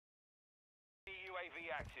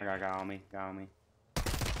UAV active. I got a guy on me. Guy on me.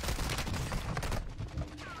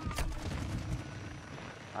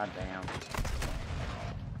 God damn.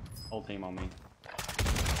 Whole team on me.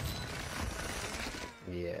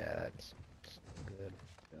 Yeah, it's good.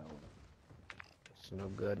 It's no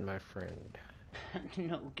good, my friend.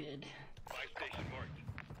 No good. Buy station marked.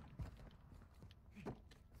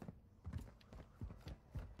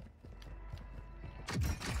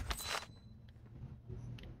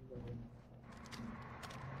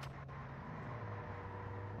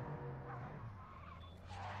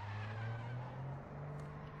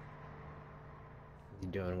 He's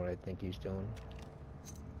doing what I think he's doing.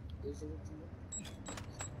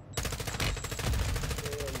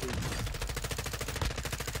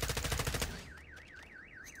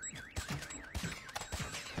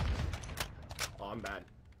 Oh, I'm bad.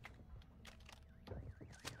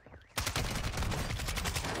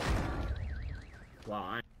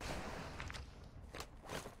 Wow,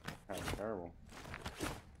 That was terrible.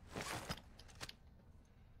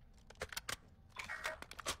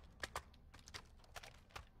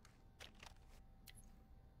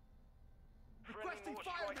 Requesting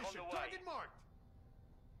fire mission. Target marked.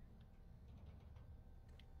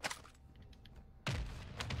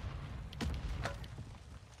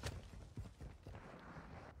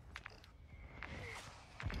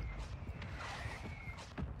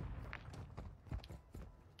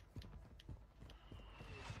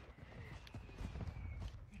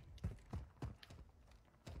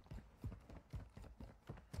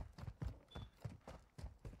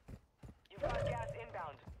 You've got gas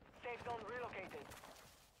inbound. Safe zone relocated.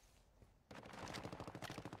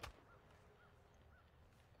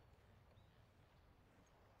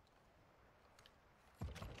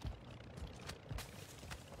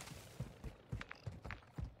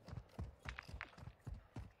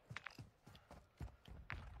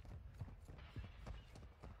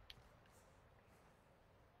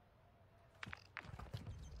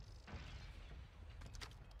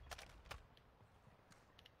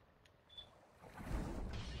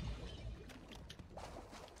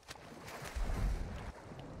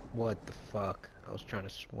 What the fuck? I was trying to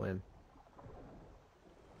swim.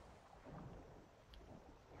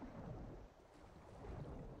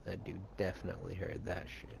 That dude definitely heard that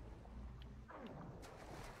shit.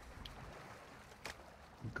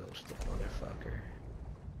 Ghosted motherfucker.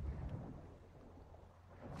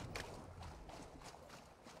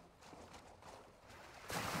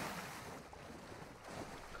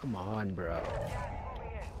 Come on, bro. Gas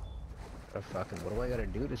moving in. What do I gotta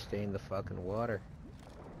do to stay in the fucking water?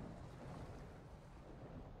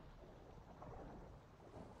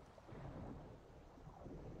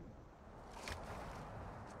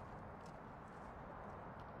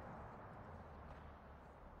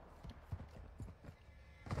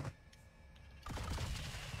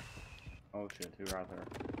 Oh shit, two right there.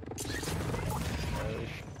 Oh,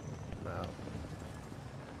 no.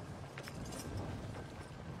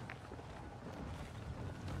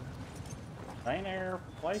 Staying there,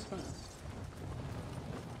 placement.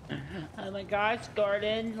 Oh my gosh,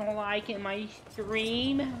 Gordon, liking my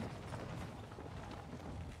stream.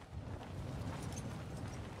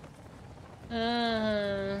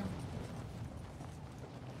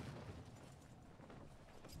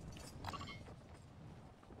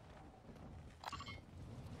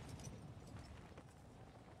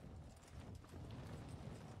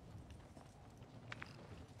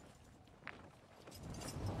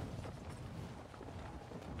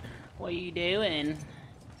 What you doing?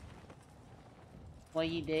 What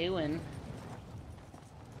you doing?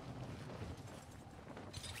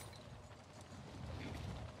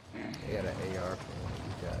 I got an AR for one of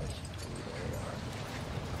you guys.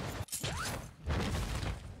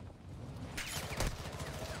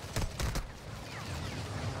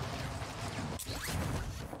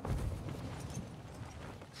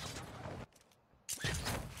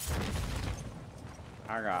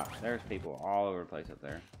 There's people all over the place up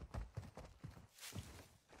there.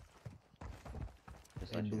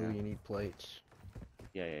 Just let And you blue, know. you need plates.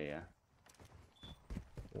 Yeah.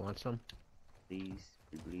 Want some? Please,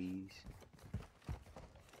 please.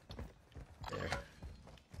 There.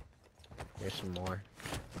 Here's some more.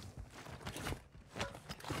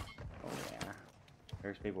 Oh yeah.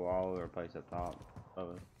 There's people all over the place up top of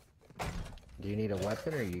us. Do you need a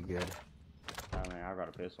weapon or are you good? I mean, I've got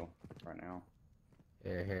a pistol right now.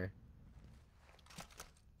 Here.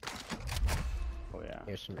 Oh yeah.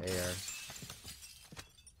 Here's some AR.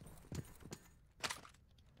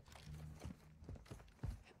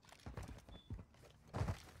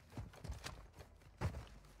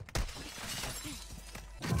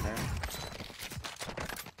 There.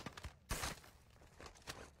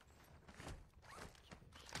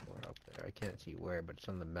 can't see where, but it's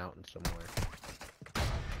on the mountain somewhere.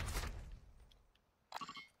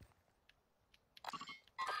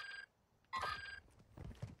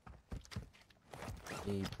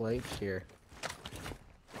 Any plates here?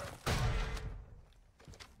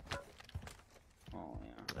 Oh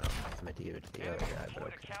yeah. No, I meant to give it to the other guy, but Deploy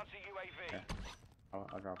the okay. counter UAV. Yeah.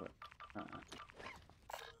 I'll drop it.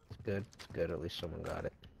 It's good. It's good. At least someone got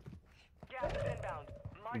it. Gas is inbound.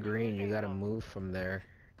 Mark the Green, you safe gotta zone. move from there.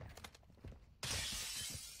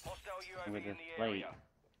 Hostile UAV With in this the plate. area.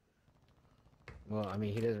 Well, I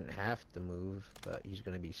mean, he doesn't have to move, but he's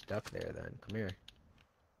gonna be stuck there then. Come here.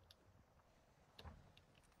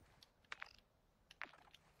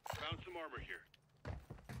 Found some armor here.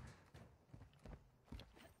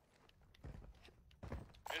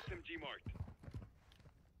 SMG marked.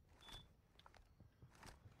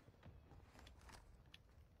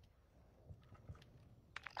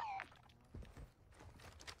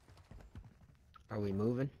 Are we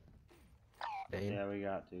moving? Staying? Yeah, we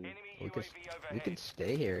got to. Enemy We UAV could, overhead. we could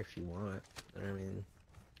stay here if you want. I mean,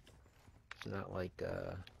 it's not like,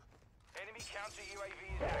 Enemy counter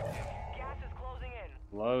UAV is active. Gas is closing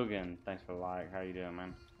in. Logan, thanks for the like. How you doing,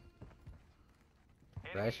 man?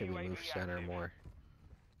 why should we UAV move center active. more?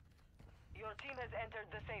 Your team has entered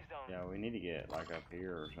the safe zone. Yeah, we need to get like up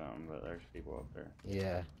here or something, but there's people up there.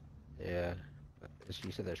 Yeah. Yeah.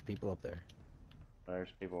 You said there's people up there. There's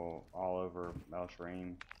people all over Al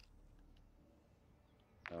Shireen.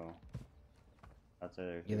 So, I'd say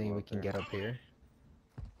there's You think people we up can there. get up here?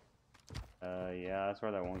 Yeah, that's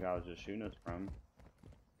where that one guy was just shooting us from.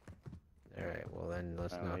 Alright, well then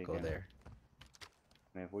let's Oh, not you go can. there.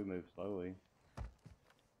 I mean, if we move slowly.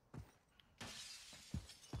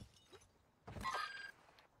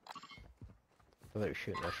 Well, they're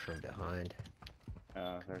shooting us from behind.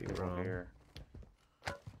 There's You're people wrong. here.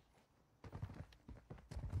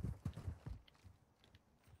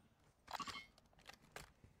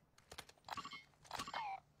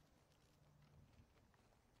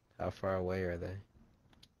 How far away are they?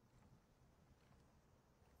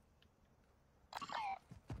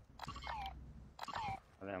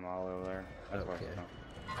 I think I'm all over there. That's where Okay. I come.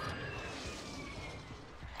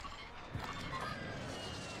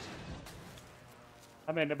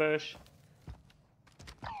 I'm in the bush.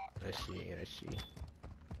 I see, I see.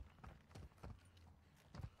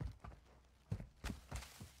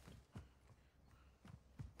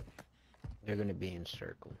 They're gonna be in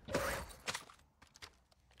circle.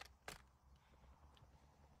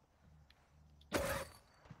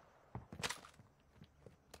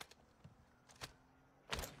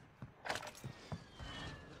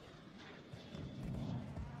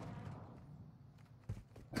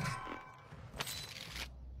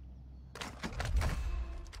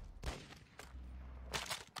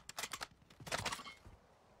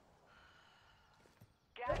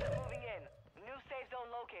 Gas is moving in. New safe zone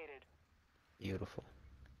located. Beautiful.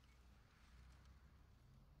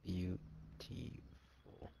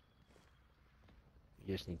 Beautiful. You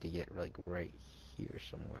just need to get like right here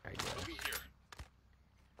somewhere, I guess. Moving here.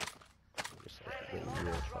 Just like get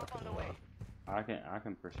real fucking low. I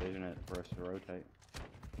can precision it for us to rotate.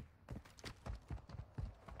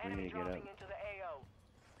 We Enemy need to get dropping up. into the AO.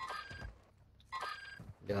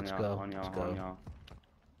 Yeah, let's On go. y'all, on Let's y'all, on go. y'all.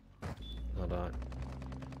 Hold on.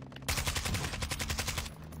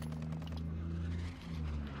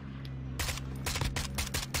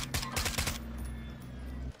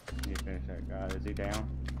 You finish that guy. Is he down?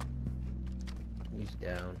 He's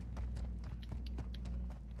down.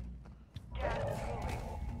 Gas is moving.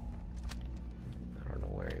 I don't know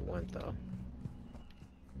where he went though.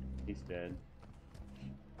 He's dead.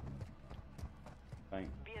 Thank.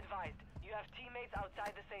 Be advised, you have teammates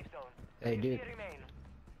outside the safe zone. Hey, dude. 50 remain.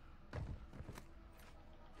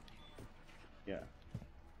 Yeah.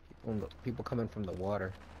 People coming from the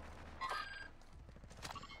water.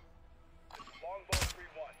 Longbow 3-1.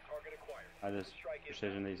 Target acquired. I just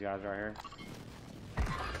precision these guys right here.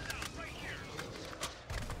 Right here.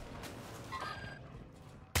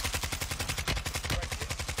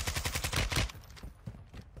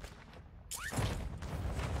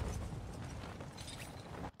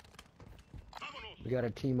 We got a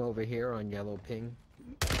team over here on yellow ping.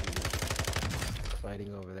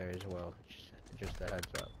 Fighting over there as well. Just a heads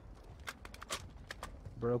up.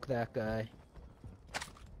 Broke that guy.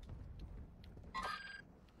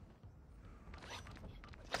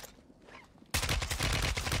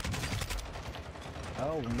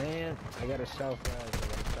 Oh man, I got a self-rise.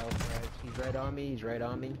 He's right on me, he's right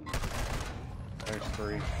on me. There's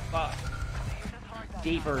three. Fuck.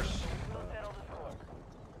 Jeepers. We'll settle the score.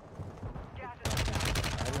 Gas is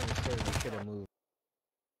inbound. I was gonna say we should have moved.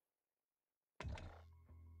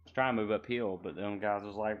 was trying to move uphill, but them guys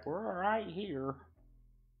was like, we're right here.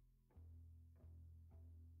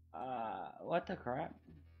 What the crap?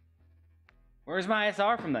 Where's my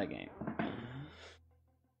SR from that game?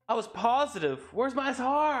 I was positive. Where's my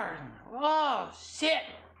SR? Oh, shit.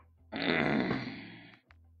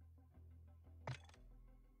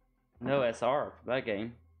 No SR for that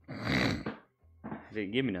game.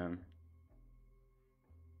 Didn't give me none.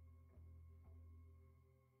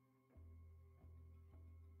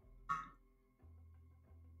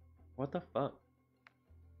 What the fuck?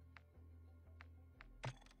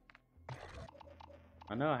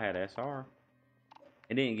 I know I had SR.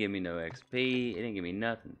 It didn't give me no XP. It didn't give me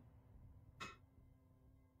nothing.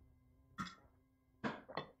 It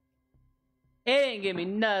didn't give me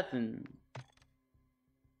nothing.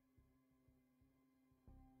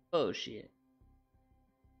 Oh shit.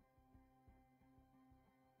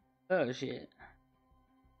 Oh shit.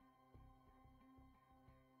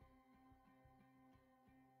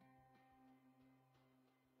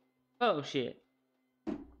 Oh shit.